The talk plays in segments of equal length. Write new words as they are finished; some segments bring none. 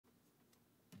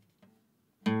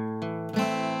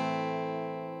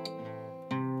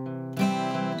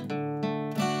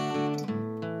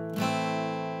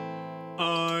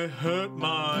hurt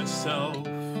myself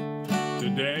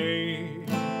today,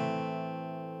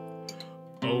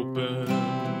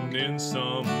 opening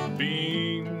some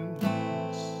beans.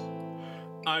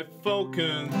 I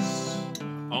focus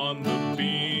on the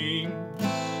beans.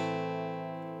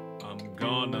 I'm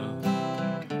gonna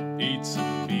eat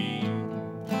some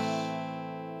beans.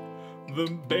 The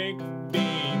baked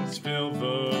beans fill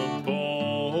the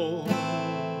bowl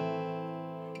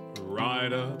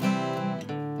right up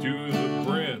to the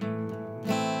brim.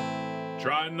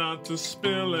 Try not to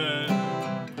spill it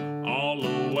all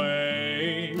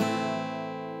away,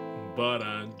 but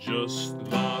I just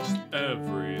lost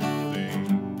everything.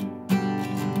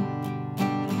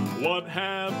 What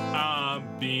have I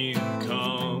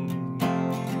become?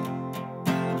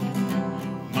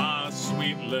 My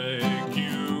sweet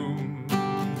legume.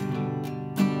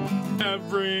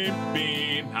 Every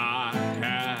bean I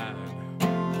had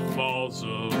falls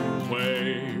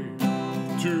away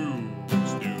to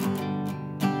stew,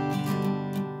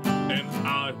 and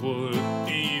I would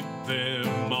eat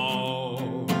them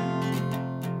all.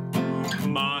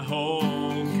 My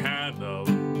whole can of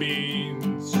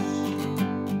beans,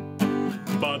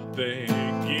 but they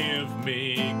give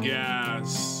me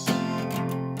gas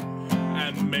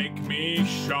and make me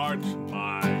shart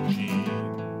my jeans.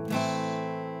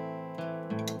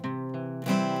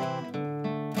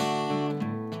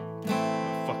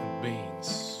 Fucking beans.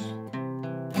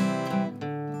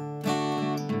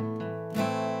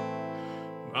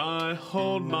 I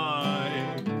hold my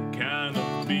can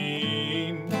of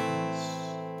beans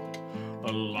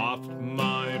aloft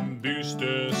my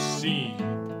booster seat,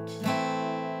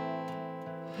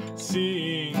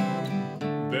 seeing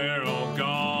they're all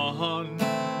gone,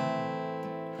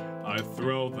 I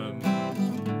throw them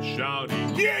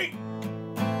shouting YEET!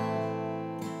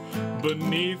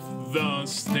 Beneath the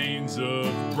stains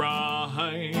of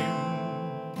brine,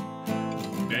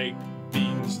 baked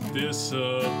beans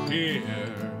disappear.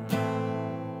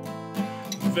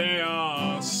 They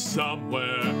are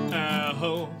somewhere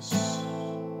else.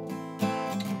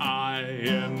 I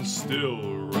am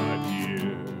still right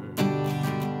here.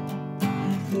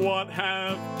 What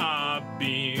have I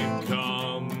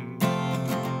become?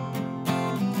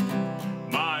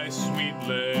 My sweet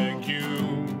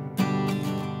legume.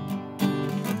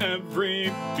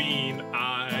 Every bean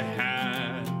I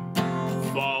had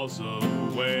falls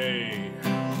away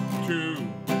to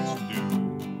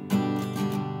stew,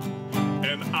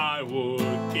 and I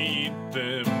would eat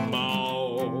them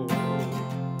all.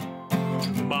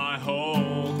 My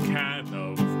whole can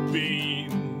of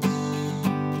beans,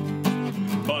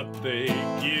 but they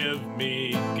give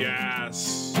me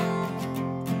gas.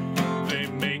 They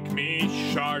make me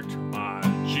shart my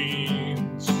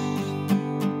jeans.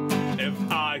 If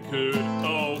I could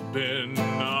open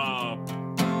up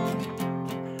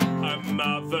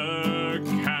another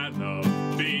can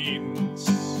of beans,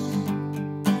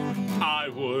 I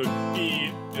would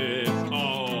eat it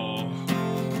all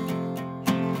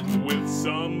with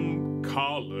some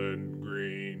collard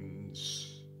greens.